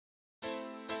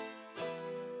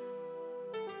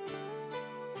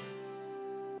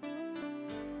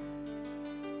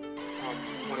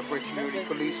bring community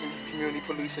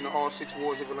policing to all 6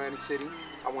 wards of Atlantic City.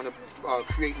 I want to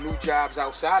create new jobs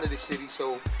outside of the city,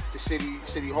 so the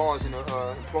city hall is an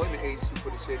employment agency for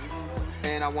the city.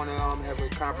 And I want to have a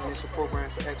comprehensive program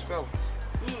for ex-felons,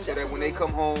 so that when they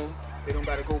come home, they don't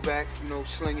got to go back,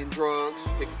 slinging drugs.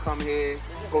 They can come here,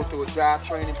 go through a job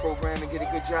training program and get a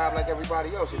good job like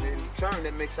everybody else. And in turn,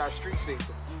 that makes our streets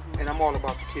safer. And I'm all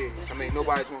about the kids. I mean,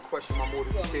 nobody's going to question my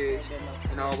motive for kids,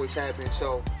 and I always have been,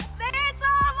 so. It's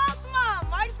all about Small.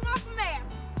 Marty Small from there.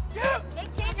 Yeah. They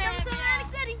can't come to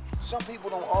Atlantic City. Some people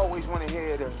don't always want to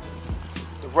hear the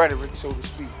rhetoric, so to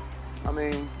speak. I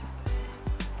mean,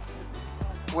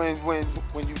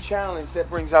 when you challenge, that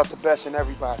brings out the best in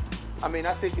everybody. I mean,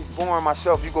 I think it's boring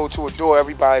myself. You go to a door,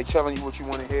 everybody telling you what you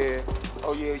want to hear.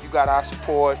 Oh yeah, you got our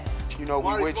support. We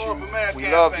with you.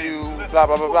 We love you. Blah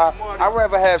blah blah blah. I'd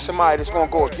rather have somebody that's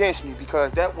gonna go against me,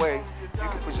 because that way you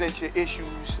can present your issues,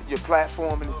 your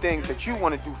platform, and the things that you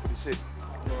want to do for the city.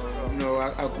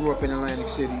 I grew up in Atlantic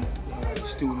City,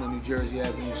 student of New Jersey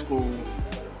Avenue School.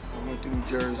 I went to New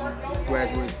Jersey,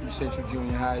 graduated from Central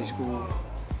Junior High School.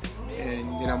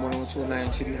 And then I went on to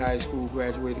Atlantic City High School,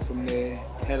 graduated from there,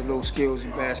 had a little skills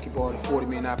in basketball that afforded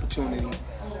me an opportunity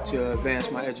to advance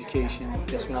my education.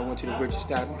 That's when I went to the Richard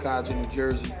Stockton College in New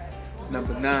Jersey.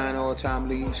 Number 9 all-time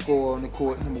leading scorer on the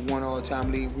court, number 1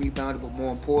 all-time leading rebounder, but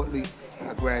more importantly,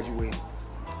 I graduated.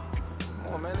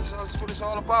 Come on, man, that's what it's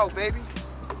all about, baby.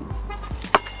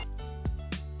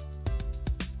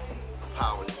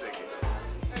 Power ticket.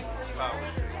 Power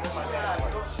ticket.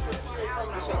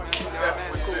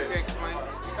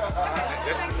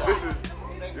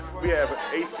 We have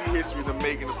AC history to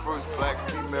making the first black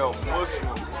female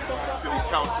Muslim city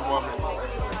councilwoman.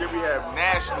 Then we have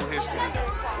national history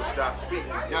with Dafiq,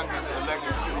 the youngest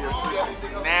elected city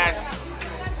official nationally.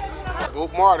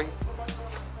 Vote Marty.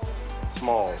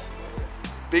 Smalls.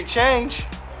 Big change.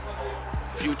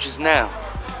 Future's now.